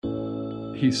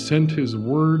He sent his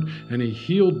word and he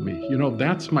healed me.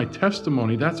 That's my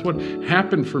testimony. That's what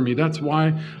happened for me. That's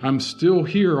why I'm still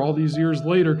here all these years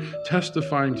later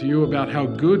testifying to you about how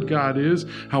good God is,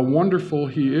 how wonderful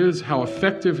he is, how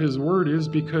effective his word is,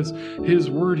 because his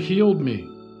word healed me.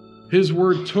 His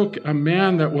word took a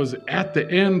man that was at the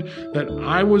end, that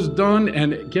I was done,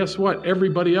 and guess what?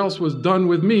 Everybody else was done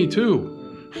with me too.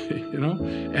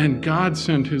 And God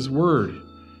sent his word.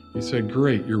 He said,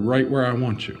 great, you're right where I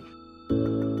want you.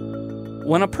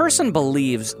 When a person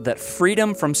believes that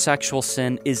freedom from sexual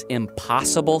sin is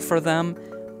impossible for them,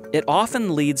 it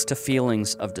often leads to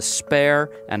feelings of despair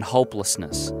and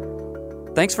hopelessness.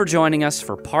 Thanks for joining us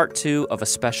for part 2 of a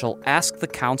special Ask the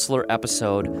Counselor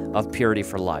episode of Purity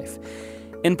for Life.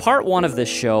 In part 1 of this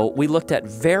show, we looked at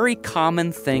very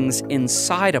common things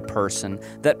inside a person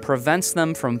that prevents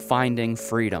them from finding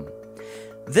freedom.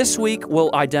 This week,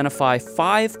 we'll identify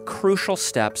 5 crucial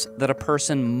steps that a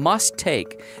person must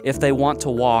take if they want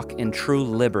to walk in true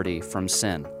liberty from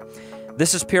sin.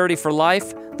 This is Purity for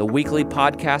Life, the weekly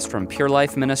podcast from Pure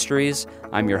Life Ministries.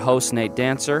 I'm your host, Nate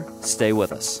Dancer. Stay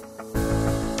with us.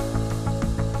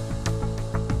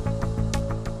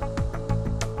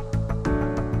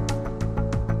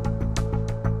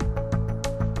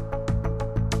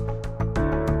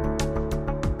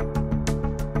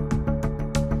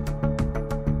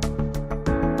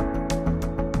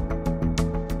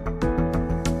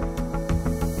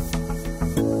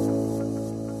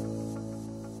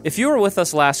 If you were with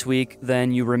us last week,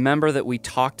 then you remember that we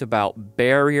talked about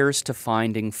barriers to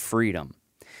finding freedom.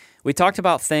 We talked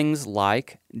about things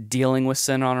like dealing with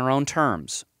sin on our own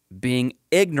terms, being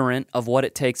ignorant of what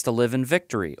it takes to live in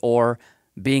victory, or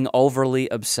being overly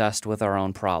obsessed with our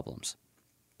own problems.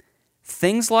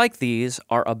 Things like these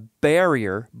are a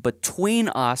barrier between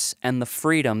us and the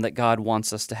freedom that God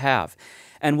wants us to have.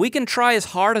 And we can try as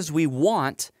hard as we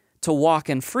want to walk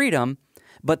in freedom,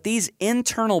 but these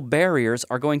internal barriers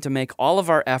are going to make all of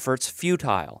our efforts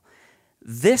futile.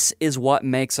 This is what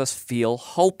makes us feel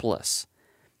hopeless.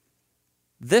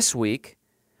 This week,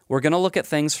 we're going to look at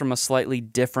things from a slightly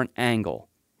different angle.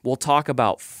 We'll talk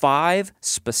about 5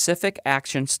 specific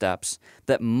action steps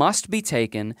that must be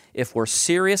taken if we're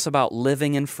serious about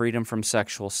living in freedom from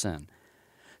sexual sin.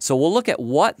 So we'll look at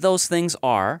what those things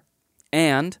are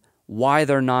and why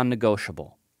they're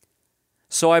non-negotiable.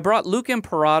 So I brought Luke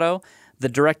Imperato, the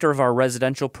director of our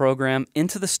residential program,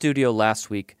 into the studio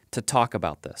last week to talk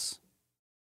about this.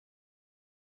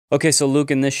 Okay, so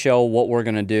Luke, in this show, what we're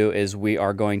going to do is we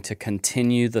are going to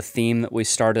continue the theme that we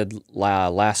started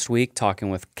last week,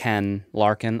 talking with Ken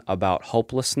Larkin about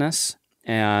hopelessness.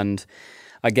 And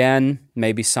again,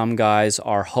 maybe some guys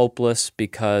are hopeless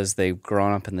because they've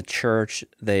grown up in the church,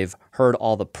 they've heard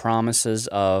all the promises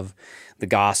of the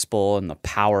gospel and the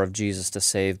power of Jesus to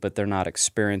save, but they're not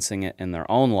experiencing it in their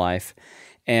own life.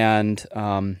 And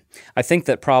I think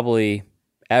that probably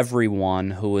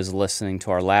everyone who was listening to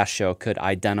our last show could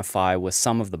identify with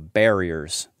some of the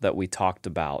barriers that we talked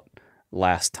about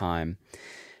last time.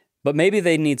 But maybe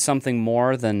they need something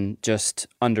more than just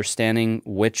understanding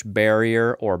which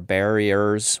barrier or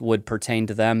barriers would pertain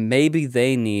to them. Maybe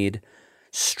they need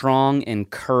strong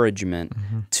encouragement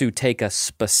to take a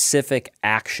specific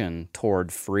action toward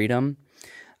freedom.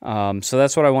 So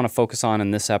that's what I want to focus on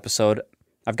in this episode.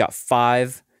 I've got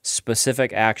 5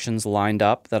 specific actions lined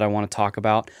up that I want to talk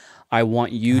about. I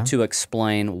want you to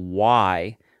explain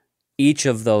why each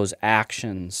of those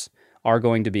actions are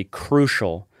going to be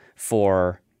crucial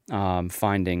for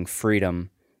finding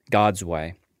freedom God's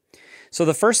way. So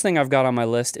the first thing I've got on my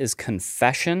list is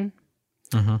confession.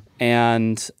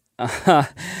 And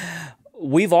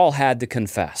we've all had to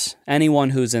confess.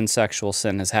 Anyone who's in sexual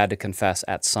sin has had to confess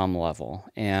at some level,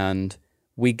 and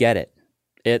we get it.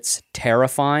 It's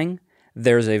terrifying.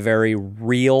 There's a very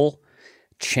real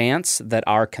chance that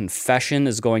our confession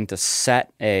is going to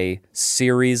set a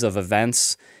series of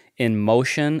events in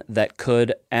motion that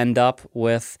could end up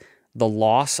with the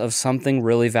loss of something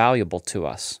really valuable to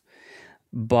us.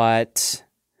 But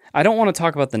I don't want to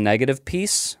talk about the negative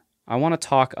piece. I want to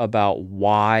talk about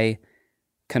why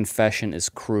confession is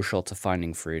crucial to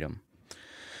finding freedom.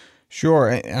 Sure,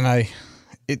 and I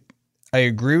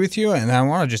agree with you, and I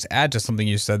want to just add to something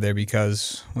you said there,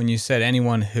 because when you said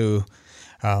anyone who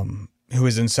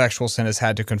is in sexual sin has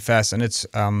had to confess, and it's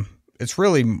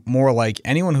really more like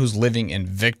anyone who's living in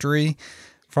victory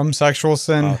from sexual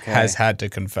sin has had to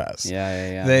confess.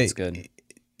 Yeah, that's good.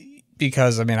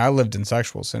 Because, I lived in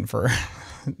sexual sin for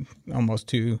almost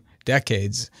 2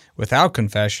 decades without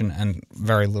confession and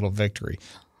very little victory.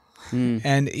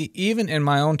 And even in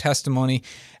my own testimony,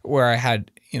 where I had,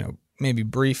 maybe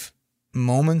brief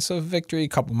moments of victory, a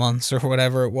couple months or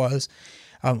whatever it was,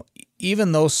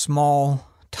 even those small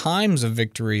times of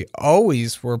victory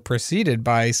always were preceded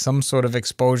by some sort of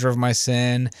exposure of my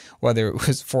sin, whether it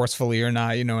was forcefully or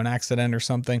not, an accident or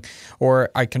something, or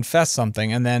I confessed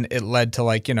something and then it led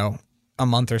to a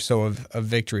month or so of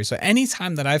victory. So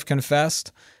anytime that I've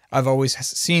confessed, I've always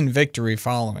seen victory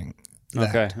following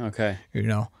that. Okay.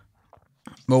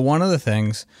 But one of the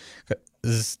things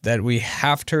is that we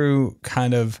have to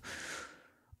kind of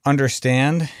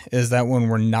understand is that when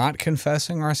we're not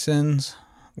confessing our sins,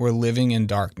 we're living in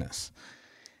darkness.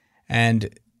 And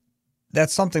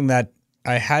that's something that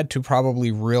I had to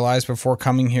probably realize before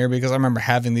coming here, because I remember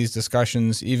having these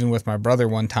discussions even with my brother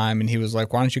one time, and he was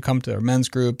like, why don't you come to our men's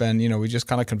group? And, we just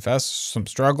kind of confess some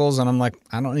struggles. And I'm like,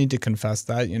 I don't need to confess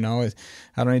that,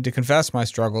 I don't need to confess my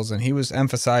struggles. And he was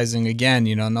emphasizing again,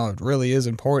 no, it really is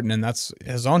important. And that's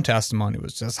his own testimony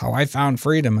was just how I found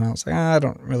freedom. And I was like, I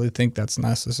don't really think that's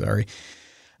necessary.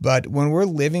 But when we're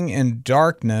living in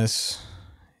darkness,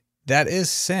 that is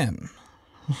sin.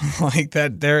 Like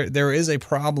that, there is a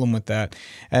problem with that,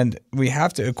 and we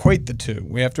have to equate the two.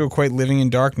 We have to equate living in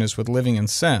darkness with living in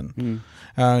sin,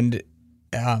 and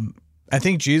I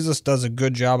think Jesus does a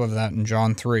good job of that in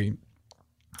John 3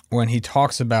 when he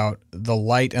talks about the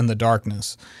light and the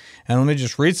darkness. And let me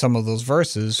just read some of those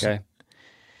verses. Okay.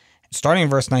 Starting in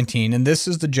verse 19, and this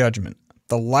is the judgment: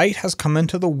 the light has come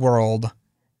into the world,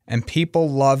 and people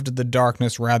loved the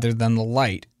darkness rather than the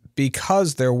light,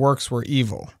 because their works were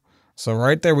evil. So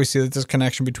right there we see that there's a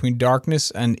connection between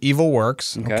darkness and evil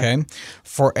works, okay?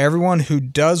 For everyone who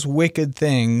does wicked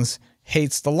things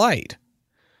hates the light.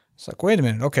 It's like, wait a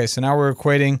minute. Okay, so now we're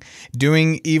equating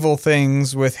doing evil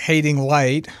things with hating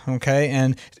light, okay?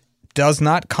 And does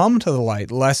not come to the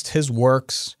light, lest his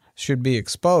works should be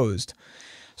exposed.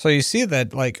 So you see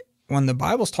that, when the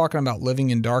Bible's talking about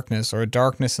living in darkness or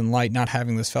darkness and light not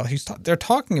having this fellowship, they're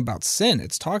talking about sin.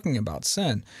 It's talking about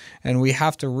sin. And we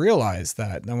have to realize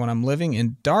that when I'm living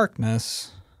in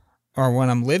darkness or when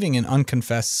I'm living in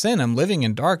unconfessed sin, I'm living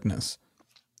in darkness.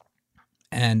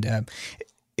 And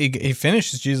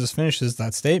Jesus finishes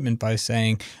that statement by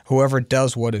saying, whoever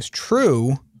does what is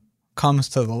true comes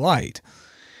to the light.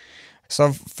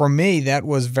 So for me, that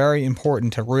was very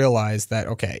important to realize that,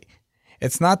 okay,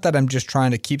 it's not that I'm just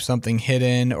trying to keep something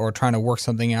hidden or trying to work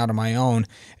something out on my own.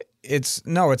 It's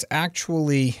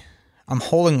actually I'm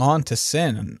holding on to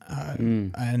sin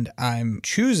and I'm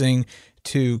choosing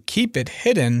to keep it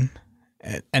hidden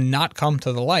and not come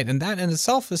to the light. And that in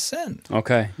itself is sin.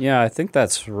 Okay. Yeah, I think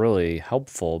that's really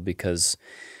helpful because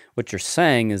what you're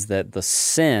saying is that the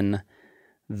sin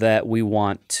that we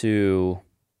want to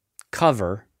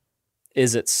cover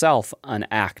is itself an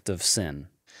act of sin.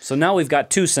 So now we've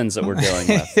got two sins that we're dealing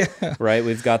with, right?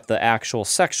 We've got the actual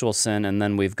sexual sin, and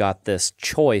then we've got this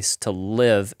choice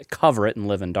to cover it and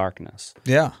live in darkness.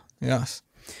 Yeah, yes.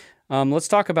 Let's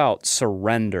talk about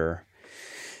surrender.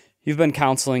 You've been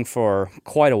counseling for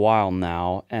quite a while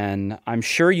now, and I'm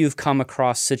sure you've come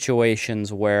across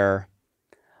situations where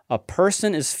a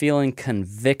person is feeling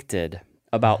convicted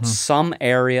about some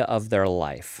area of their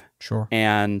life. Sure.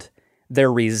 And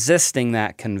they're resisting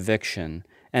that conviction.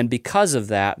 And because of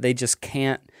that, they just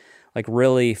can't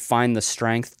really find the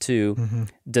strength to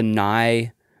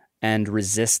deny and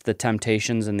resist the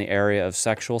temptations in the area of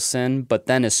sexual sin. But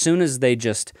then as soon as they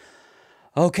just,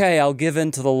 okay, I'll give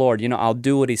in to the Lord, I'll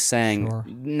do what he's saying. Sure.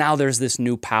 Now there's this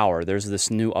new power. There's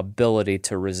this new ability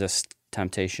to resist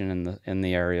temptation in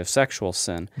the area of sexual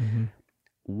sin.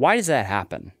 Why does that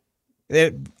happen?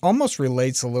 It almost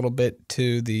relates a little bit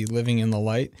to the living in the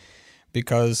light.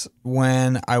 Because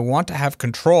when I want to have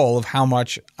control of how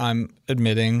much I'm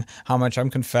admitting, how much I'm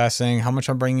confessing, how much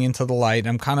I'm bringing into the light,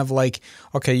 I'm kind of like,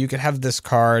 okay, you could have this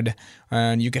card,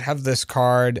 and you could have this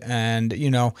card, and,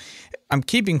 I'm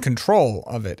keeping control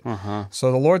of it.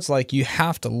 So the Lord's like, you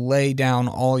have to lay down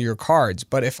all your cards.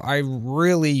 But if I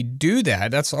really do that,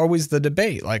 that's always the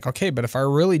debate. Like, okay, but if I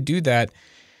really do that,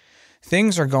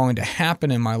 things are going to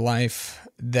happen in my life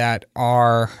that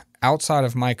are outside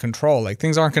of my control.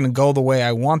 Things aren't going to go the way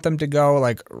I want them to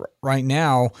go. Right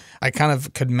now, I kind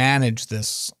of could manage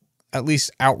this, at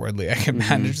least outwardly. I can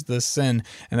manage this sin.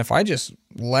 And if I just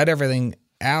let everything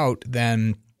out,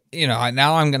 then,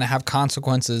 now I'm going to have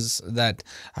consequences that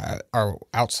are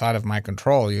outside of my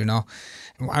control,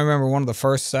 I remember one of the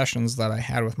first sessions that I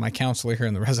had with my counselor here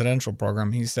in the residential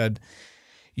program, he said,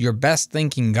 your best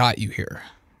thinking got you here.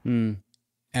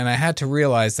 And I had to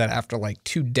realize that after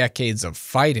 2 decades of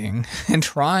fighting and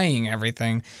trying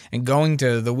everything and going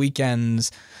to the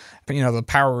weekends, the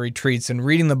power retreats and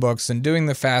reading the books and doing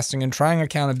the fasting and trying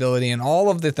accountability and all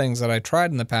of the things that I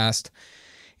tried in the past,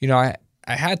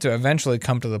 I had to eventually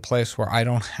come to the place where I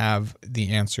don't have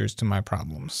the answers to my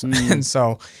problems. And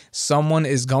so someone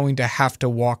is going to have to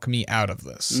walk me out of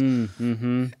this.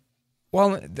 Mm-hmm.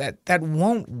 Well, that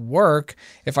won't work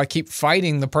if I keep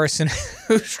fighting the person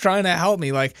who's trying to help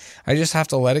me. Like, I just have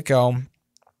to let it go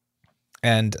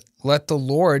and let the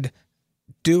Lord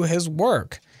do his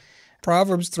work.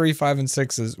 Proverbs 3, 5, and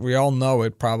 6 is, we all know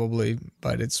it probably,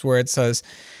 but it's where it says,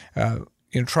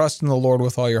 trust in the Lord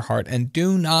with all your heart and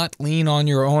do not lean on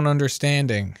your own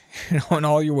understanding. In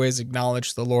all your ways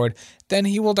acknowledge the Lord, then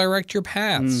he will direct your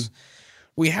paths.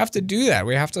 We have to do that.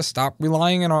 We have to stop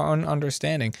relying on our own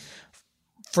understanding.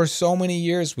 For so many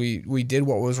years, we did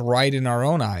what was right in our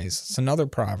own eyes. It's another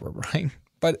proverb, right?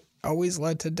 But always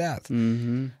led to death.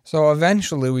 Mm-hmm. So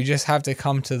eventually, we just have to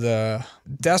come to the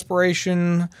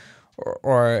desperation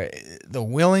or the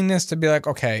willingness to be like,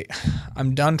 okay,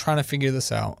 I'm done trying to figure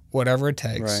this out, whatever it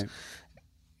takes.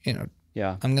 Right.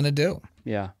 I'm going to do.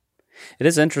 Yeah. It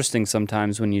is interesting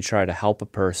sometimes when you try to help a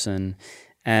person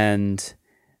and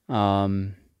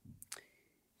you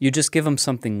just give them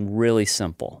something really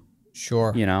simple.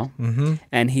 Sure. Mm-hmm.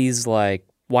 And he's like,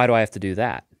 why do I have to do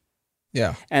that?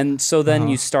 Yeah. And so then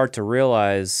you start to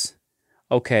realize,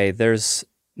 okay, there's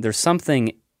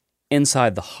something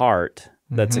inside the heart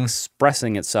that's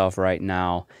expressing itself right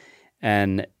now.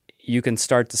 And you can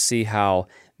start to see how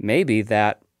maybe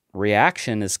that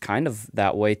reaction is kind of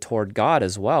that way toward God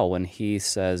as well. When he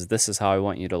says, this is how I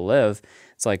want you to live,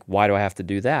 it's like, why do I have to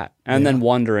do that? And then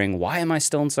wondering, why am I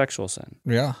still in sexual sin?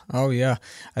 Yeah. Oh, yeah.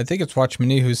 I think it's Watchman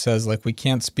Nee who says, like, we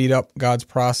can't speed up God's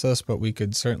process, but we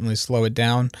could certainly slow it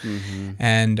down. Mm-hmm.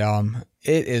 And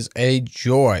it is a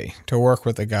joy to work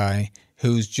with a guy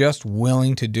who's just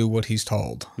willing to do what he's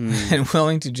told and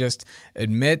willing to just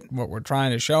admit what we're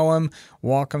trying to show him,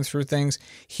 walk him through things.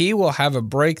 He will have a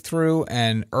breakthrough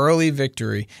and early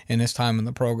victory in his time in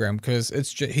the program because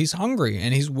he's hungry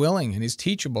and he's willing and he's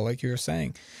teachable, like you were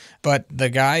saying. But the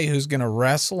guy who's going to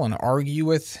wrestle and argue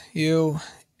with you,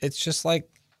 it's just like,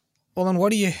 well, then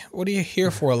what are you here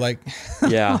for? Like,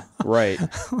 yeah, right.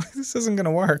 This isn't going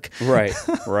to work. Right.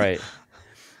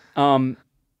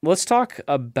 Let's talk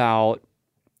about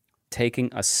taking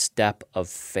a step of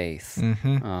faith.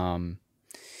 Mm-hmm.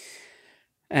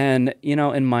 And,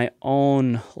 in my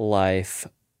own life,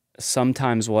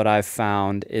 sometimes what I've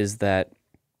found is that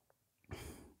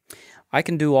I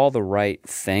can do all the right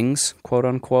things, quote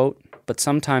unquote, but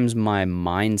sometimes my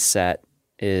mindset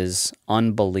is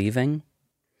unbelieving.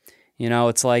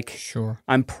 It's like, sure,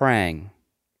 I'm praying,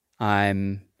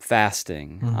 I'm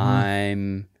fasting,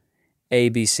 I'm A,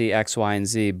 B, C, X, Y, and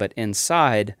Z, but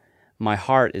inside, my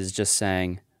heart is just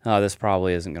saying, oh, this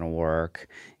probably isn't going to work,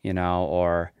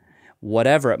 or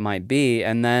whatever it might be.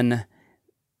 And then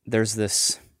there's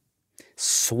this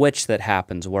switch that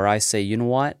happens where I say, you know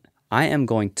what? I am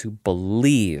going to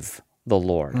believe the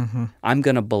Lord. I'm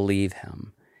going to believe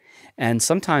him. And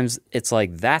sometimes it's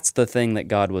like that's the thing that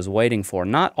God was waiting for.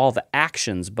 Not all the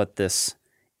actions, but this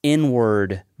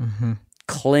inward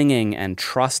clinging and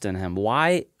trust in him.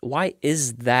 Why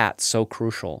is that so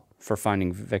crucial for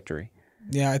finding victory?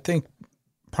 Yeah, I think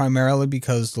primarily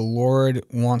because the Lord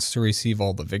wants to receive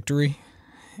all the victory.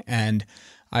 And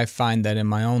I find that in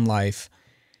my own life,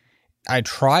 I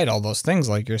tried all those things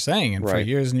like you're saying, and for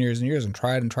years and years and years, and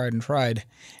tried and tried and tried.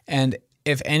 And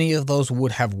if any of those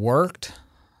would have worked,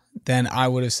 then I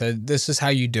would have said, this is how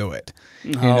you do it.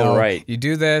 You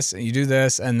do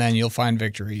this, and then you'll find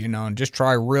victory, and just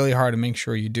try really hard to make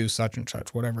sure you do such and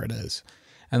such, whatever it is.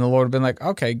 And the Lord had been like,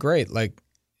 okay, great. Like,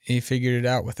 he figured it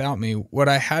out without me. What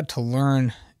I had to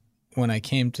learn when I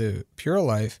came to Pure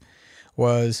Life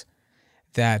was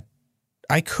that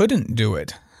I couldn't do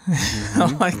it.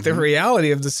 The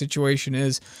reality of the situation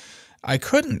is I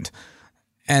couldn't.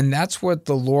 And that's what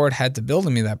the Lord had to build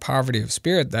in me, that poverty of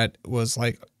spirit that was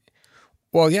like,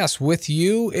 well, yes, with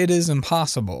you, it is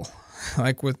impossible.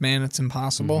 Like with man, it's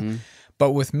impossible.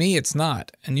 But with me, it's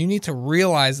not. And you need to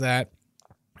realize that,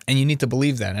 and you need to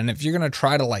believe that. And if you're going to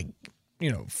try to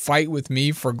fight with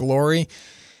me for glory,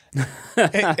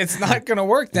 it's not going to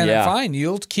work. Then fine.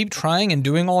 You'll keep trying and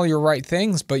doing all your right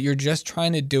things, but you're just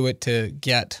trying to do it to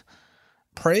get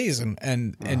praise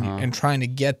and trying to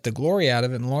get the glory out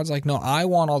of it. And the Lord's like, no, I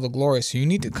want all the glory. So you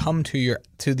need to come to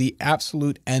the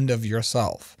absolute end of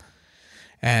yourself.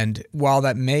 And while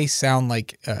that may sound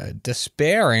like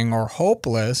despairing or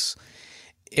hopeless,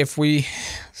 if we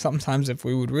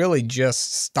would really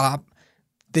just stop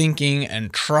thinking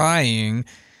and trying,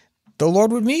 the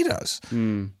Lord would meet us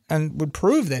and would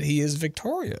prove that he is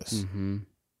victorious.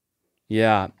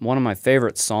 Yeah. One of my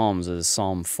favorite Psalms is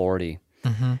Psalm 40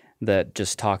 that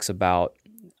just talks about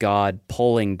God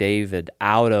pulling David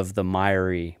out of the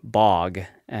miry bog.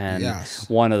 And Yes.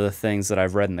 one of the things that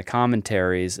I've read in the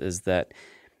commentaries is that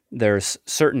there's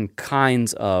certain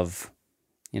kinds of,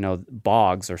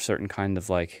 bogs or certain kind of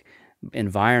like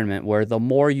environment where the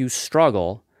more you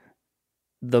struggle,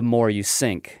 the more you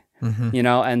sink,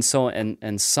 and so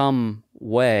in some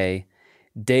way,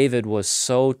 David was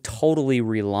so totally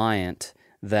reliant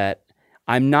that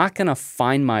I'm not going to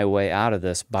find my way out of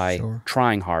this by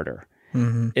trying harder.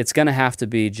 It's going to have to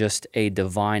be just a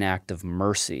divine act of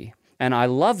mercy. And I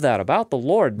love that about the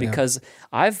Lord because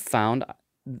I've found,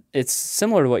 it's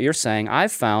similar to what you're saying,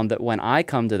 I've found that when I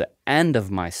come to the end of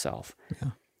myself,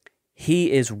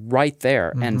 He is right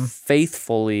there and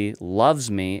faithfully loves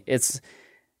me. It's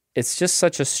just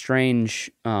such a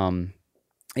strange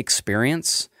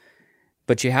experience,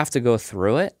 but you have to go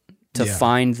through it to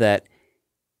find that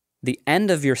the end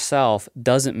of yourself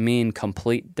doesn't mean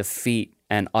complete defeat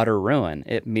and utter ruin.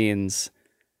 It means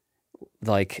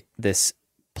like this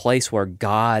place where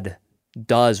God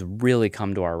does really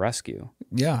come to our rescue.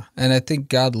 Yeah, and I think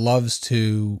God loves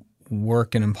to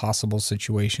work in impossible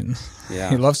situations. Yeah.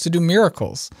 He loves to do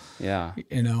miracles. Yeah.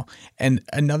 And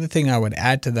another thing I would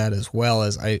add to that as well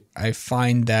is I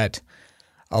find that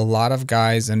a lot of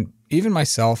guys, and even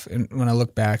myself, and when I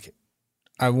look back,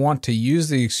 I want to use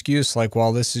the excuse like,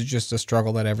 well, this is just a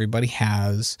struggle that everybody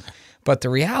has. But the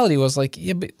reality was like,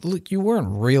 yeah, but look, you weren't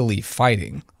really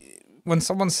fighting. When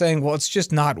someone's saying, well, it's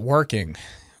just not working.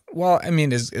 Well, I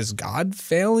mean, is God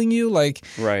failing you? Like,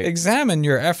 examine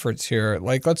your efforts here.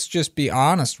 Like, let's just be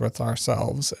honest with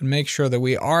ourselves and make sure that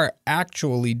we are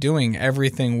actually doing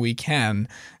everything we can.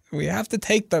 We have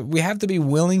to be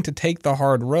willing to take the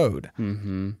hard road.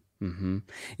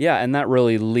 Yeah, and that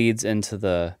really leads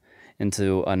into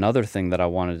another thing that I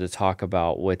wanted to talk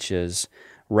about, which is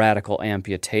radical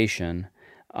amputation.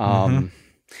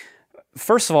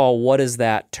 First of all, what does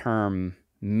that term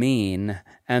mean?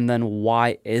 And then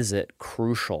why is it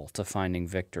crucial to finding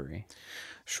victory?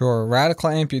 Sure. Radical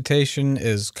amputation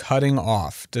is cutting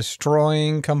off,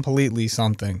 destroying completely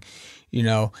something.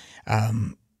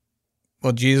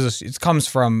 Well, Jesus, it comes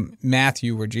from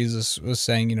Matthew where Jesus was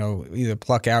saying, either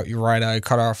pluck out your right eye,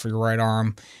 cut off your right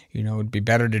arm. It'd be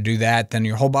better to do that than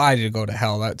your whole body to go to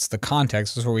hell. That's the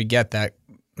context. That's where we get that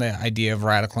idea of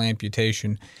radical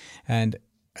amputation. And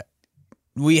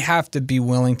we have to be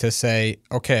willing to say,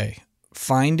 okay,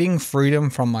 finding freedom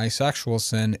from my sexual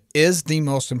sin is the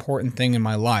most important thing in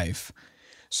my life.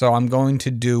 So I'm going to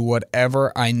do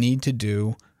whatever I need to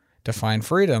do to find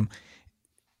freedom,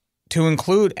 to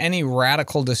include any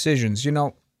radical decisions.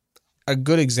 A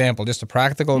good example, just a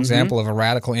practical example of a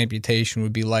radical amputation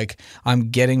would be like, I'm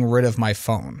getting rid of my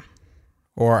phone,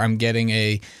 or I'm getting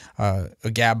a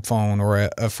gab phone, or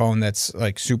a phone that's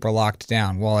like super locked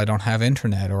down. Well, I don't have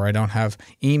internet, or I don't have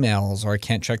emails, or I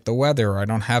can't check the weather, or I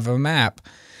don't have a map,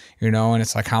 and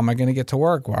it's like, how am I going to get to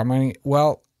work?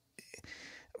 Well,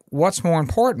 what's more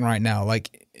important right now?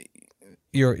 Like,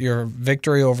 your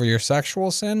victory over your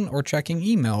sexual sin, or checking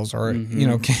emails, or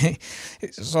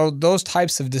so those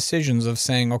types of decisions of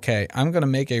saying, okay, I'm going to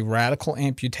make a radical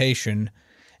amputation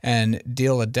and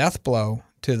deal a death blow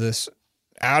to this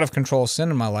out of control sin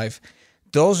in my life.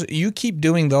 Those, you keep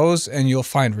doing those and you'll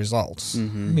find results.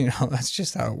 That's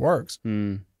just how it works.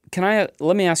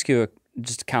 Let me ask you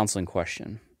just a counseling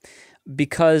question,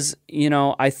 because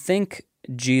I think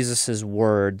Jesus's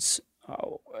words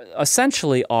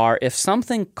essentially are, if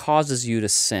something causes you to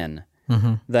sin,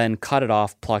 then cut it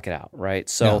off, pluck it out, right?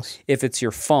 So if it's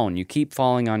your phone, you keep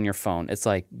falling on your phone, it's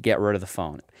like, get rid of the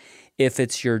phone. If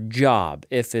it's your job,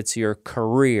 if it's your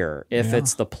career, if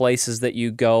it's the places that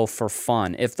you go for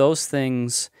fun, if those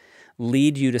things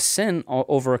lead you to sin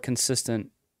over a consistent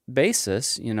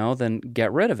basis, then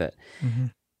get rid of it.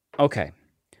 Okay,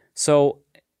 so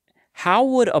how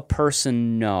would a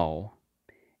person know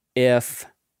if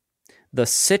the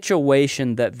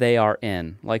situation that they are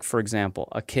in, like for example,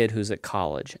 a kid who's at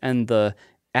college and the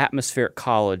atmosphere at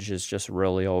college is just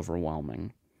really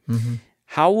overwhelming?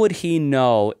 How would he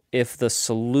know if the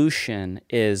solution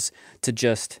is to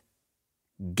just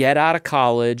get out of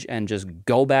college and just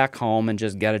go back home and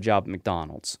just get a job at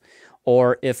McDonald's?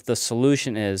 Or if the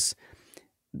solution is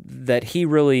that he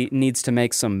really needs to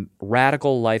make some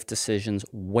radical life decisions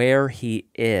where he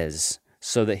is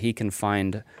so that he can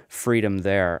find freedom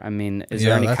there? I mean, is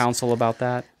there any counsel about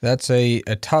that? That's a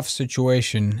tough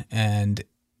situation, and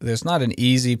there's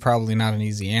probably not an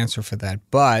easy answer for that.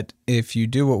 But if you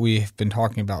do what we've been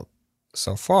talking about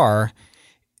so far,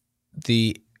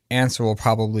 the answer will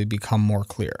probably become more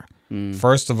clear.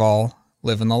 First of all,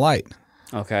 live in the light.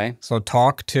 Okay. So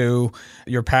talk to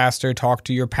your pastor, talk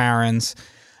to your parents.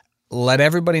 let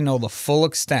everybody know the full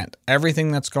extent,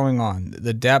 everything that's going on,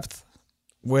 the depth,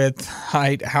 width,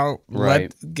 height, how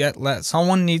Right. let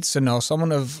someone needs to know,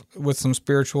 with some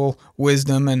spiritual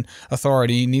wisdom and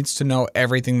authority needs to know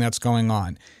everything that's going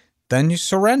on. Then you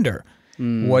surrender.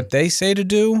 What they say to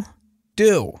do.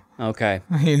 Okay.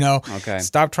 Okay.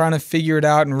 Stop trying to figure it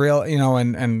out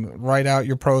and and write out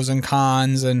your pros and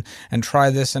cons and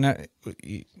try this and that.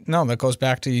 No, that goes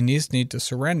back to you need to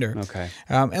surrender. Okay.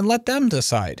 And let them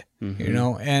decide.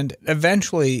 And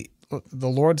eventually the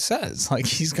Lord says, like,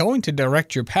 He's going to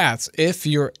direct your paths if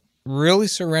you're really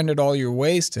surrendered all your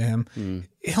ways to Him.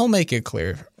 He'll make it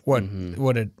clear what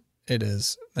it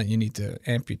is that you need to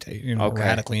amputate.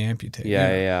 Radically amputate.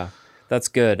 Yeah. That's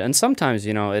good. And sometimes,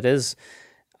 it is,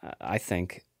 I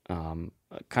think,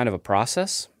 kind of a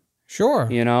process. Sure.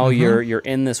 You're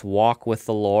in this walk with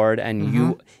the Lord,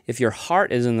 and if your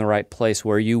heart is in the right place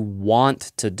where you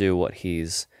want to do what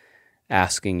He's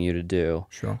asking you to do,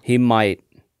 sure, He might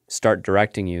start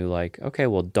directing you like, okay,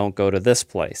 well, don't go to this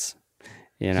place.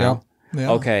 Yeah.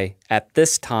 Okay, at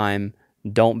this time,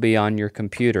 don't be on your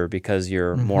computer because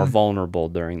you're more vulnerable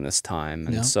during this time.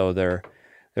 And so there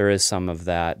is some of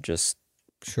that just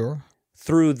sure,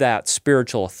 through that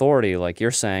spiritual authority, like you're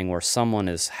saying, where someone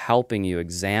is helping you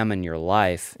examine your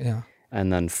life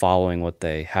and then following what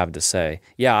they have to say.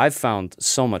 Yeah, I've found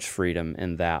so much freedom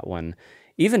in that when,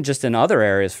 even just in other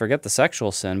areas, forget the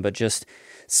sexual sin, but just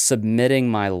submitting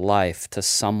my life to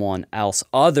someone else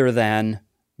other than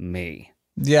me.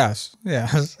 Yes.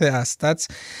 That's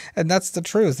the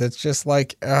truth. It's just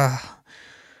like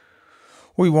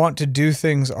we want to do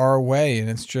things our way, and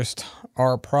it's just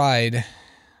our pride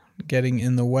getting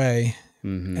in the way.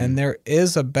 And there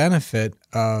is a benefit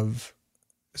of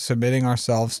submitting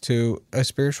ourselves to a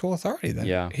spiritual authority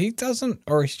that he doesn't,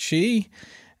 or she,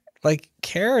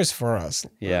 cares for us.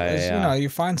 You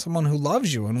find someone who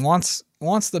loves you and wants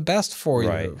the best for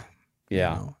you.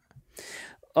 Yeah.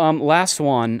 Last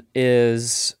one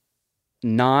is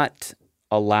not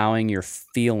allowing your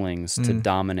feelings to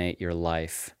dominate your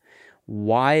life.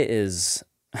 Why is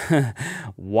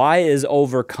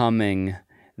overcoming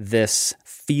this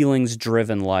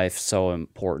feelings-driven life so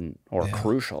important or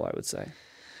crucial, I would say?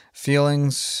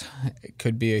 Feelings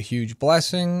could be a huge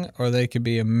blessing or they could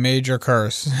be a major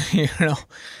curse.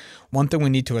 One thing we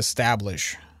need to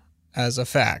establish as a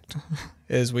fact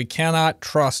is we cannot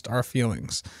trust our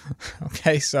feelings.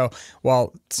 Okay, so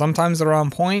while sometimes they're on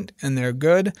point and they're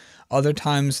good, other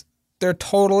times they're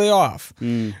totally off.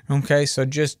 Okay, so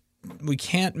we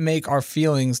can't make our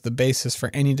feelings the basis for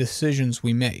any decisions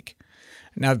we make.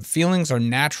 Now, feelings are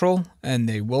natural and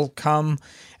they will come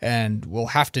and we'll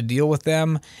have to deal with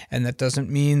them. And that doesn't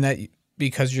mean that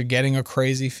because you're getting a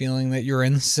crazy feeling that you're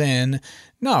in sin.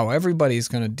 No, everybody's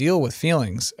going to deal with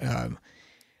feelings.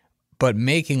 But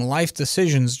making life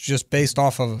decisions just based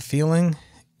off of a feeling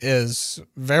is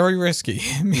very risky.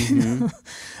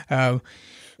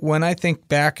 When I think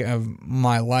back of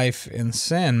my life in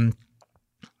sin,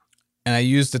 and I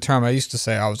used the term, I used to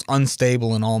say I was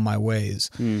unstable in all my ways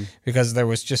because there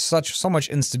was just so much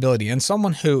instability. And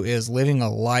someone who is living a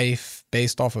life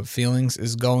based off of feelings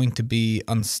is going to be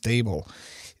unstable.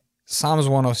 Psalms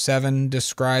 107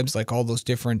 describes all those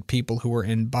different people who were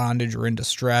in bondage or in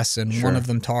distress, and one of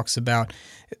them talks about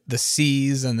the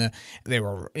seas and they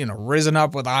were risen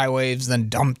up with high waves, then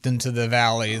dumped into the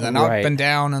valley, then up and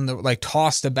down and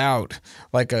tossed about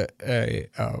like a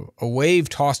wave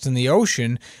tossed in the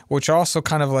ocean, which also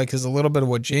kind of is a little bit of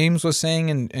what James was saying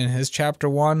in his chapter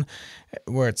 1,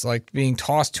 where it's being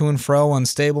tossed to and fro,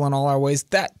 unstable in all our ways.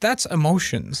 That's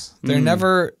emotions. They're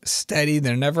never steady.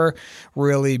 They're never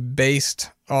really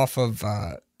based off of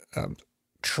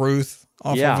truth,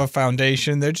 off of a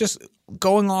foundation. They're just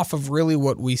going off of really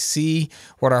what we see,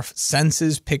 what our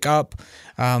senses pick up,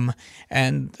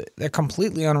 and they're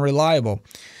completely unreliable.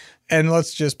 And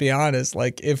let's just be honest,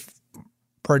 if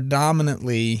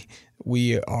predominantly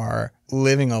we are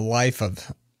living a life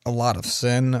of a lot of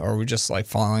sin, or we just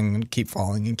falling and keep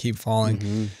falling and keep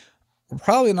falling, we're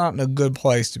probably not in a good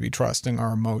place to be trusting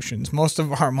our emotions. Most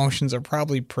of our emotions are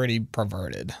probably pretty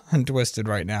perverted and twisted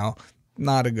right now.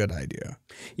 Not a good idea.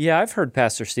 Yeah, I've heard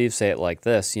Pastor Steve say it like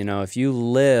this. If you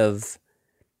live,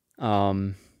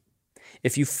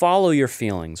 if you follow your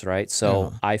feelings, right?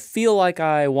 So I feel like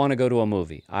I want to go to a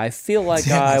movie. I feel like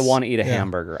I want to eat a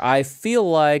hamburger. I feel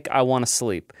like I want to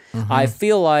sleep. I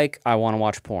feel like I want to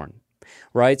watch porn.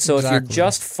 Right? So if you're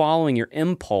just following your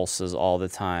impulses all the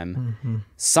time,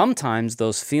 sometimes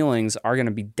those feelings are going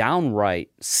to be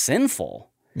downright sinful.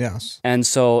 Yes. And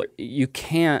so you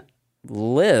can't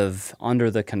live under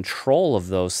the control of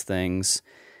those things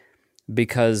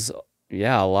because,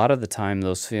 yeah, a lot of the time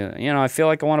those feel, I feel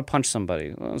like I want to punch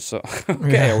somebody. So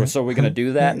okay, so we're gonna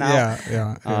do that now.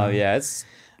 Yeah. It's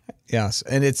Yes,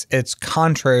 and it's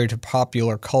contrary to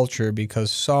popular culture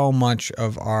because so much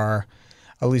of our,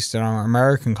 at least in our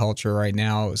American culture right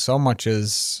now, so much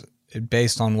is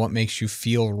based on what makes you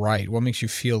feel right, what makes you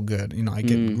feel good. I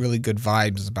get really good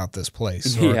vibes about this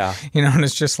place. Or, Yeah. And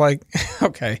it's just like,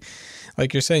 okay,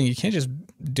 like you're saying, you can't just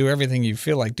do everything you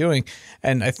feel like doing.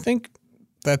 And I think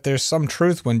that there's some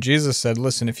truth when Jesus said,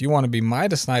 listen, if you want to be my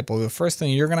disciple, the first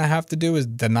thing you're going to have to do is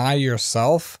deny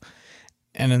yourself.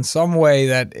 And in some way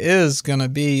that is going to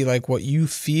be like what you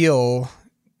feel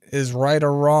is right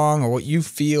or wrong, or what you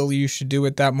feel you should do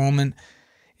at that moment.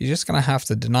 You're just going to have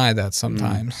to deny that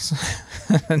sometimes.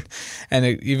 And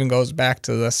it even goes back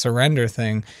to the surrender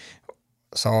thing.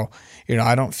 So,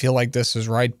 I don't feel like this is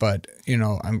right, but,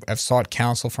 I've sought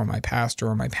counsel from my pastor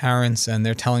or my parents, and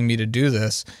they're telling me to do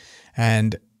this.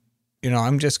 And,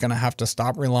 I'm just going to have to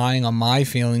stop relying on my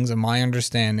feelings and my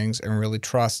understandings and really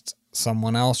trust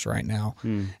someone else right now.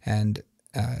 And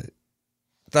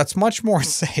that's much more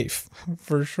safe,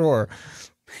 for sure.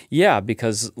 Yeah,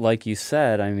 because like you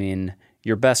said,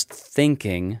 your best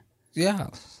thinking, Yeah.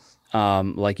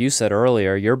 like you said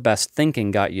earlier, your best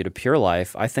thinking got you to pure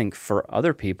life. I think for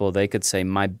other people, they could say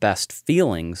my best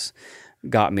feelings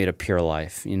got me to pure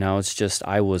life. It's just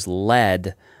I was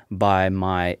led by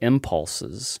my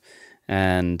impulses.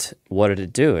 And what did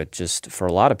it do? It just, for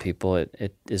a lot of people,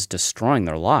 it is destroying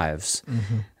their lives.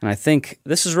 And I think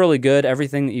this is really good,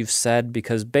 everything that you've said,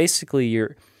 because basically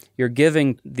you're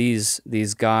giving these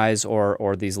guys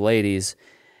or these ladies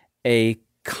a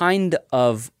kind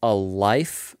of a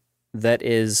life that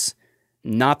is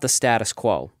not the status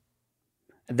quo.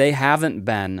 They haven't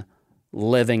been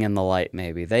living in the light,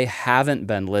 maybe. They haven't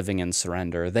been living in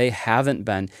surrender. They haven't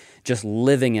been just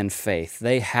living in faith.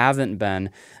 They haven't been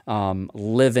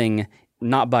living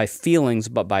not by feelings,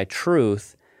 but by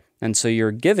truth. And so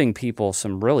you're giving people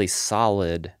some really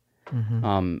solid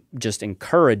just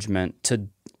encouragement to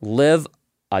live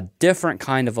a different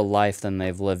kind of a life than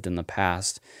they've lived in the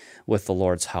past with the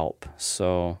Lord's help.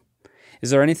 So is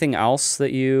there anything else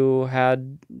that you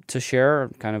had to share,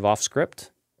 kind of off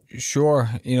script? Sure.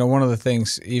 One of the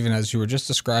things, even as you were just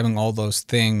describing all those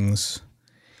things,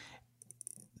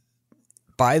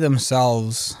 by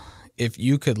themselves, if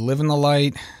you could live in the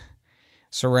light,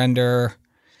 surrender,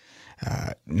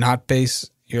 not base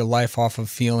your life off of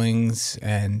feelings,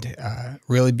 and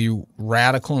really be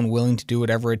radical and willing to do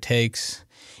whatever it takes,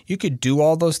 you could do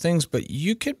all those things, but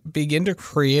you could begin to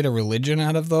create a religion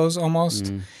out of those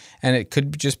almost. And it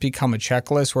could just become a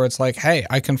checklist where it's like, hey,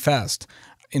 I confessed.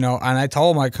 And I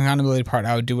told my accountability part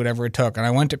I would do whatever it took. And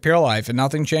I went to Pure Life and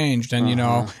nothing changed. And,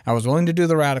 I was willing to do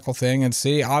the radical thing and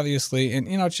see, obviously. And,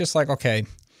 it's just like, okay,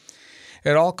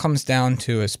 it all comes down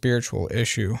to a spiritual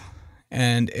issue.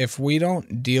 And if we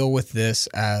don't deal with this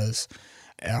as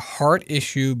a heart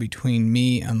issue between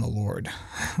me and the Lord,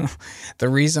 the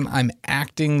reason I'm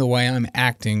acting the way I'm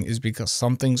acting is because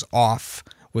something's off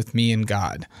with me and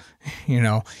God.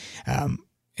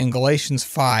 In Galatians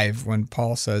 5, when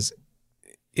Paul says,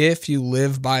 if you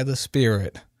live by the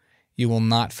Spirit, you will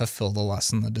not fulfill the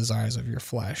lust and the desires of your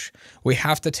flesh. We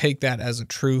have to take that as a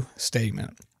true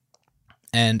statement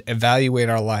and evaluate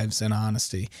our lives in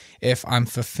honesty. If I'm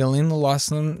fulfilling the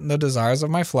lust and the desires of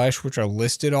my flesh, which are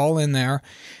listed all in there,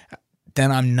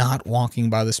 then I'm not walking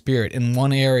by the Spirit in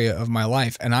one area of my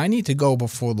life. And I need to go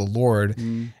before the Lord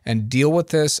and deal with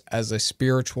this as a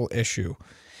spiritual issue.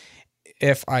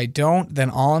 If I don't, then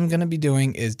all I'm going to be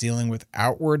doing is dealing with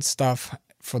outward stuff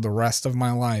for the rest of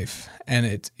my life.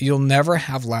 And you'll never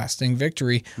have lasting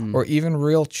victory or even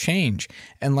real change.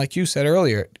 And like you said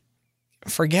earlier,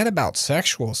 forget about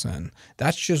sexual sin.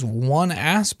 That's just one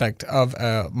aspect of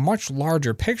a much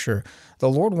larger picture. The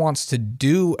Lord wants to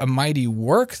do a mighty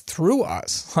work through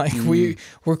us. Like we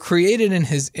were created in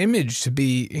His image to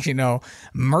be,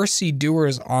 mercy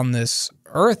doers on this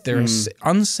earth. There's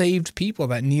unsaved people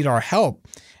that need our help.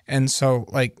 And so,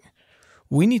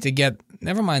 we need to get,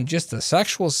 never mind just the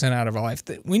sexual sin out of our life,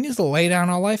 we need to lay down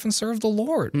our life and serve the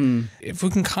Lord. If we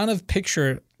can kind of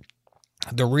picture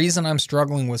the reason I'm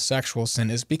struggling with sexual sin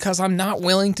is because I'm not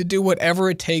willing to do whatever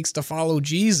it takes to follow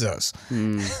Jesus.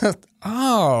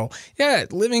 Oh, yeah,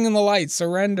 living in the light,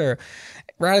 surrender,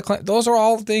 radical. Those are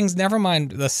all things, never mind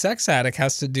the sex addict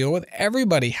has to deal with.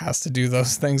 Everybody has to do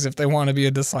those things if they want to be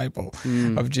a disciple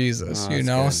of Jesus,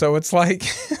 Good. So it's like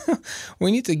we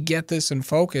need to get this in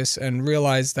focus and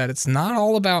realize that it's not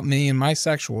all about me and my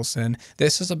sexual sin.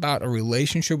 This is about a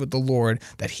relationship with the Lord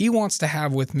that He wants to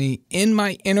have with me in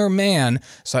my inner man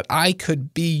so that I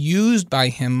could be used by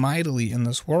Him mightily in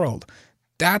this world.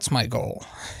 That's my goal,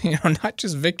 not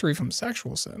just victory from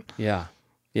sexual sin. Yeah.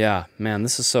 Yeah, man,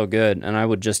 this is so good. And I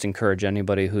would just encourage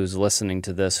anybody who's listening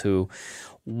to this who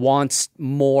wants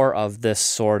more of this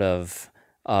sort of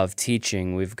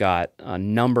teaching. We've got a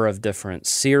number of different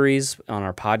series on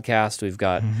our podcast. We've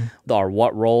got our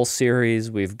What Role series.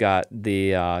 We've got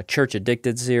the Church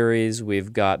Addicted series.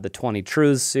 We've got the 20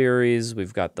 Truths series.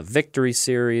 We've got the Victory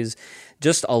series.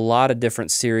 Just a lot of different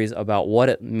series about what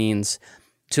it means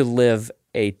to live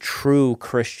a true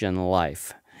Christian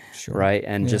life. Sure. Right?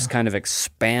 And just kind of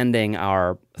expanding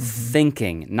our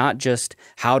thinking, not just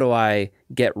how do I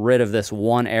get rid of this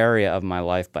one area of my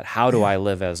life, but how do I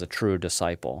live as a true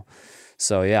disciple?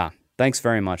 So yeah, thanks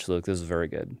very much, Luke. This is very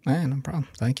good. Hey, no problem.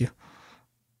 Thank you.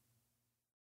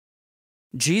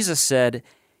 Jesus said,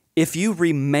 "If you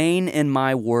remain in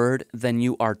my word, then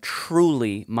you are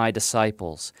truly my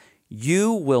disciples.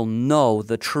 You will know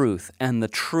the truth, and the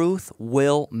truth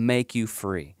will make you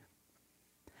free."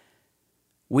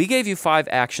 We gave you 5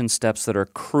 action steps that are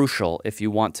crucial if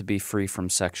you want to be free from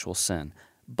sexual sin.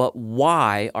 But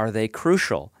why are they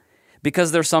crucial?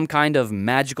 Because they're some kind of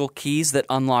magical keys that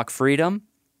unlock freedom?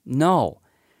 No.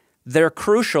 They're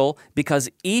crucial because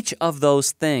each of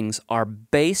those things are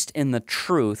based in the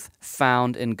truth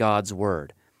found in God's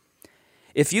Word.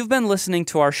 If you've been listening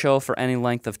to our show for any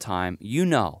length of time, you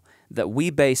know that we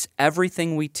base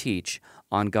everything we teach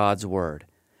on God's Word.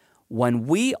 When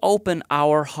we open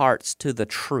our hearts to the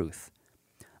truth,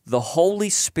 the Holy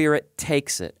Spirit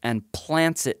takes it and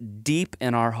plants it deep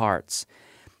in our hearts.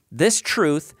 This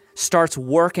truth starts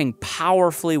working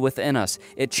powerfully within us.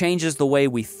 It changes the way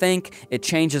we think, it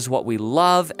changes what we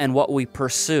love and what we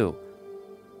pursue.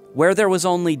 Where there was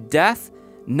only death,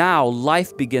 now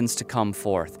life begins to come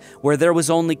forth. Where there was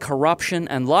only corruption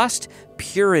and lust,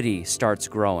 purity starts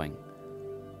growing.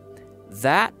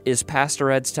 That is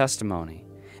Pastor Ed's testimony,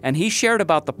 and he shared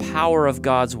about the power of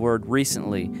God's Word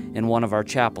recently in one of our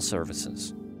chapel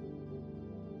services.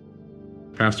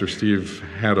 Pastor Steve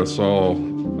had us all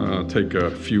take a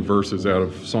few verses out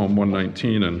of Psalm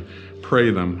 119 and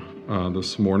pray them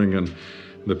this morning, and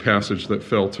the passage that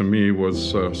fell to me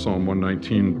was Psalm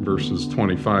 119, verses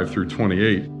 25 through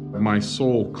 28. My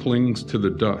soul clings to the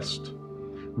dust.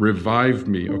 Revive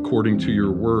me according to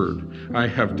your word. I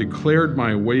have declared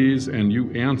my ways, and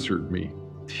you answered me.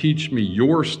 Teach me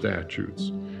your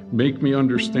statutes. Make me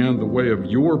understand the way of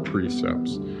your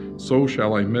precepts. So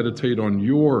shall I meditate on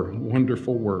your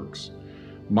wonderful works.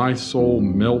 My soul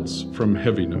melts from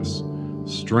heaviness.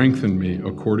 Strengthen me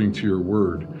according to your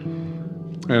word.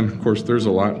 And of course, there's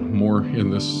a lot more in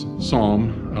this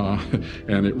psalm,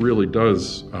 and it really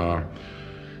does.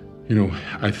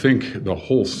 I think the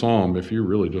whole psalm, if you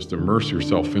really just immerse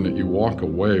yourself in it, you walk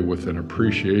away with an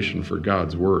appreciation for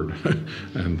God's word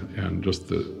and just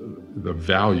the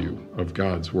value of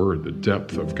God's word, the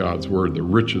depth of God's word, the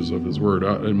riches of his word,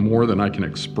 and more than I can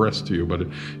express to you, but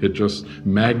it just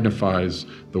magnifies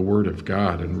the word of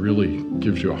God and really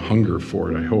gives you a hunger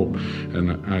for it, I hope.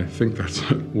 And I think that's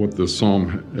what this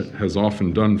psalm has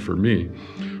often done for me.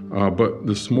 But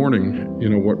this morning,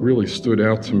 what really stood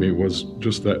out to me was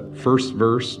just that first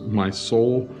verse, my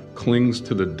soul clings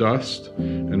to the dust.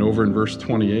 And over in verse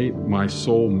 28, my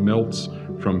soul melts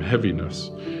from heaviness.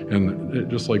 And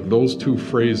just like those two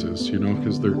phrases,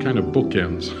 because they're kind of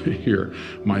bookends here.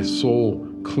 My soul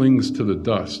clings to the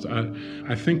dust.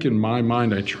 I think in my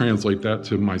mind, I translate that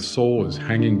to my soul is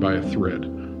hanging by a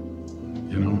thread.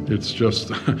 It's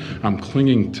just, I'm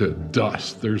clinging to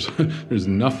dust. There's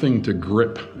nothing to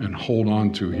grip and hold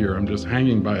on to here. I'm just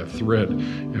hanging by a thread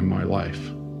in my life.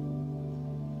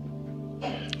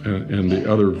 And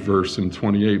the other verse in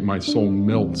 28, my soul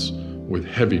melts with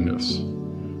heaviness.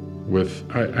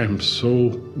 I'm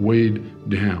so weighed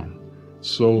down.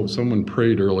 So someone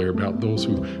prayed earlier about those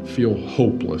who feel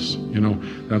hopeless.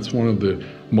 That's one of the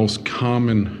most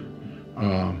common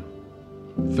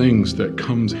things that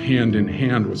comes hand in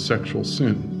hand with sexual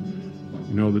sin.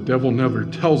 The devil never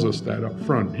tells us that up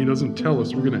front. He doesn't tell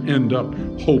us we're going to end up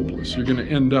hopeless. You're going to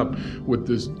end up with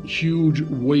this huge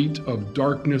weight of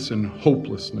darkness and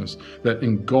hopelessness that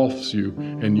engulfs you,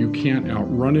 and you can't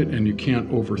outrun it, and you can't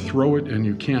overthrow it, and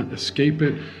you can't escape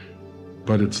it,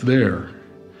 but it's there.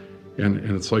 And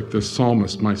it's like this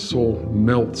psalmist, my soul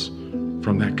melts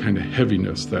from that kind of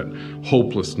heaviness, that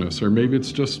hopelessness, or maybe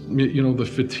it's just, the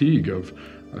fatigue of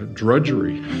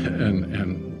drudgery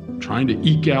and trying to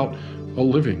eke out a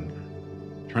living,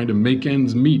 trying to make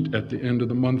ends meet at the end of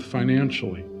the month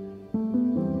financially,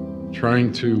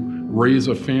 trying to raise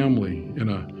a family in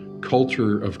a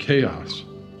culture of chaos.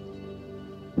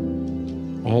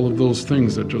 all of those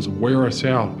things that just wear us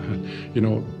out.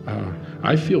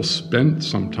 I feel spent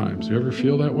sometimes. You ever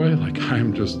feel that way? Like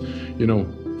I'm just,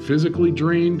 physically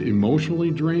drained, emotionally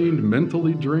drained,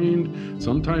 mentally drained,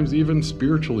 sometimes even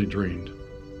spiritually drained.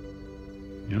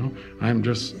 I'm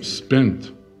just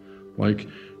spent. Like,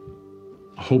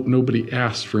 I hope nobody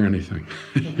asks for anything,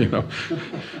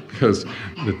 because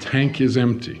the tank is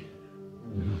empty.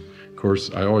 Of course,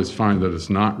 I always find that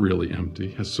it's not really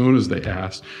empty. As soon as they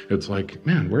ask, it's like,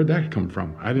 man, where'd that come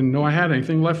from? I didn't know I had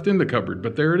anything left in the cupboard,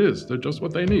 but there it is. They're just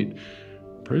what they need.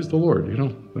 Praise the Lord,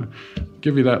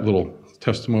 Give you that little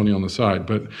testimony on the side.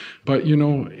 But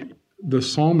the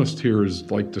psalmist here is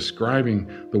like describing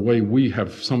the way we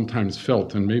have sometimes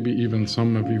felt, and maybe even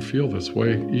some of you feel this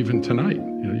way even tonight.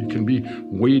 You can be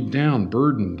weighed down,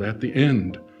 burdened at the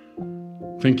end,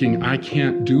 thinking, I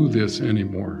can't do this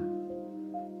anymore.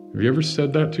 Have you ever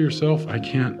said that to yourself? I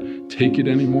can't take it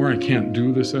anymore. I can't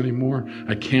do this anymore.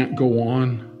 I can't go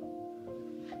on.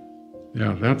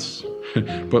 Yeah,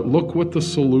 but look what the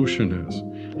solution is.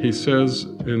 He says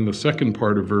in the second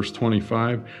part of verse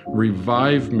 25,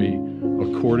 revive me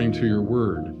according to your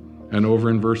word. And over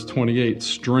in verse 28,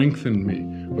 strengthen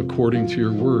me according to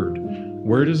your word.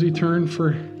 Where does he turn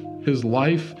for his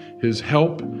life, his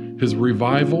help, his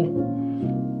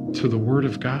revival? To the word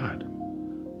of God.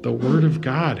 The word of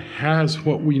God has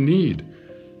what we need.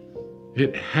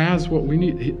 It has what we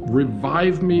need.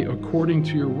 Revive me according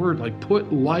to your word. Like,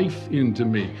 put life into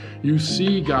me. You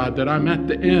see, God, that I'm at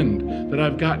the end, that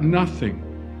I've got nothing.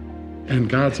 And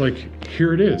God's like,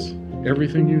 here it is.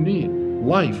 Everything you need.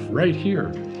 Life right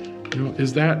here.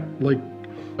 Is that like,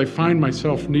 I find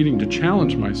myself needing to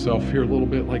challenge myself here a little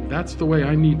bit. Like, that's the way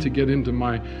I need to get into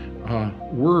my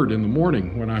word in the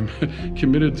morning when I'm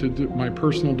committed to my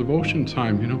personal devotion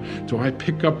time. Do I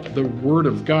pick up the word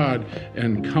of God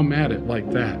and come at it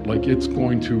like that? Like it's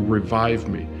going to revive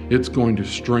me. It's going to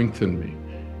strengthen me.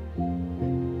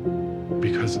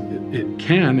 Because it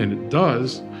can and it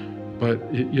does. But,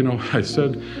 I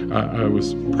said, I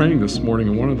was praying this morning,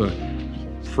 and one of the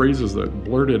phrases that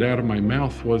blurted out of my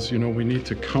mouth was, we need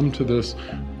to come to this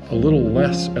a little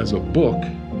less as a book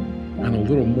and a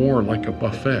little more like a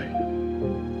buffet.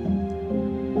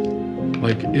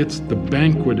 Like it's the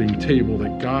banqueting table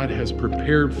that God has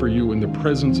prepared for you in the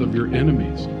presence of your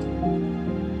enemies.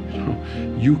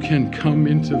 You can come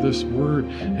into this word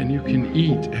and you can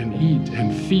eat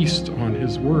and feast on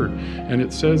his word. And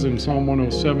it says in Psalm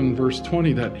 107 verse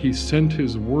 20 that he sent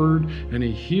his word and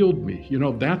he healed me.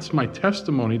 That's my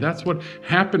testimony. That's what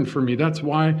happened for me. That's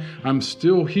why I'm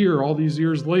still here all these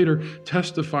years later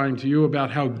testifying to you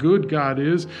about how good God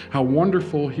is, how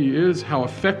wonderful he is, how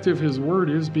effective his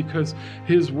word is, because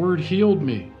his word healed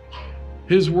me.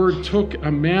 His word took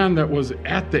a man that was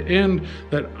at the end,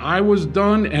 that I was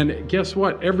done, and guess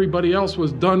what? Everybody else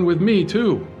was done with me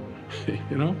too,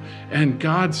 And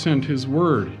God sent his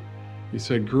word. He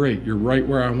said, great, you're right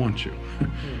where I want you.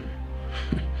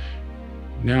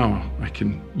 Now I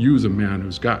can use a man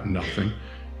who's got nothing,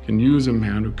 can use a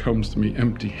man who comes to me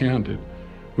empty-handed,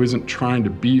 who isn't trying to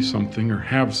be something or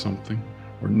have something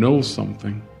or know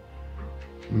something.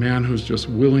 A man who's just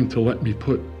willing to let me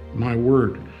put my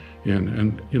word in.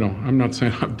 And, I'm not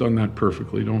saying I've done that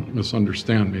perfectly. Don't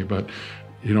misunderstand me. But,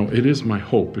 it is my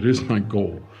hope. It is my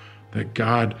goal that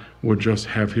God would just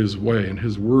have his way and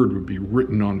his word would be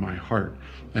written on my heart.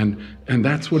 And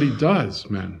that's what he does,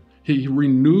 man. He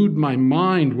renewed my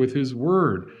mind with his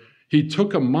word. He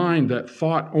took a mind that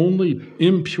thought only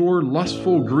impure,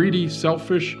 lustful, greedy,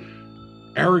 selfish,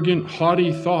 arrogant,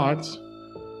 haughty thoughts,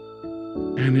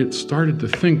 and it started to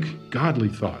think godly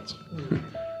thoughts.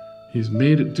 He's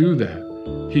made it do that.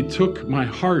 He took my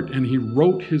heart and he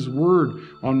wrote his word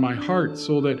on my heart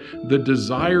so that the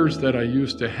desires that I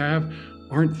used to have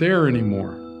aren't there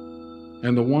anymore.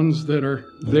 And the ones that are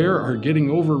there are getting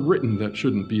overwritten that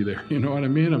shouldn't be there. You know what I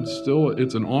mean?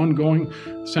 It's an ongoing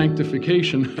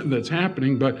sanctification that's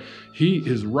happening, but he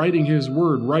is writing his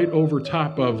word right over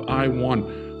top of I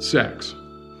want sex.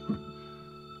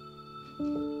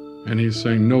 And he's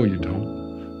saying, no, you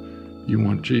don't. You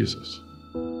want Jesus.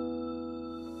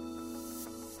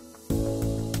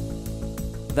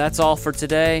 That's all for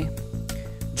today.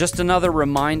 Just another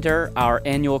reminder, our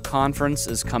annual conference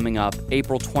is coming up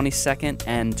April 22nd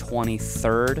and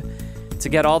 23rd. To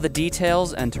get all the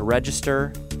details and to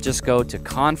register, just go to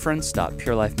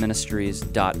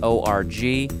conference.purelifeministries.org.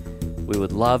 We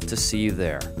would love to see you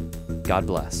there. God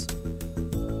bless.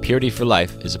 Purity for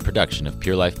Life is a production of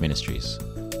Pure Life Ministries.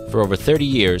 For over 30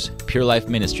 years, Pure Life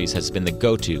Ministries has been the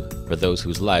go-to for those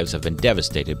whose lives have been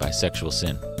devastated by sexual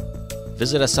sin.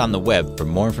 Visit us on the web for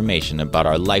more information about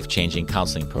our life-changing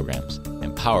counseling programs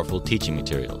and powerful teaching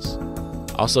materials.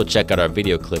 Also, check out our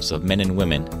video clips of men and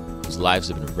women whose lives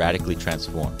have been radically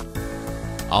transformed.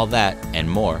 All that and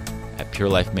more at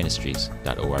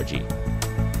purelifeministries.org.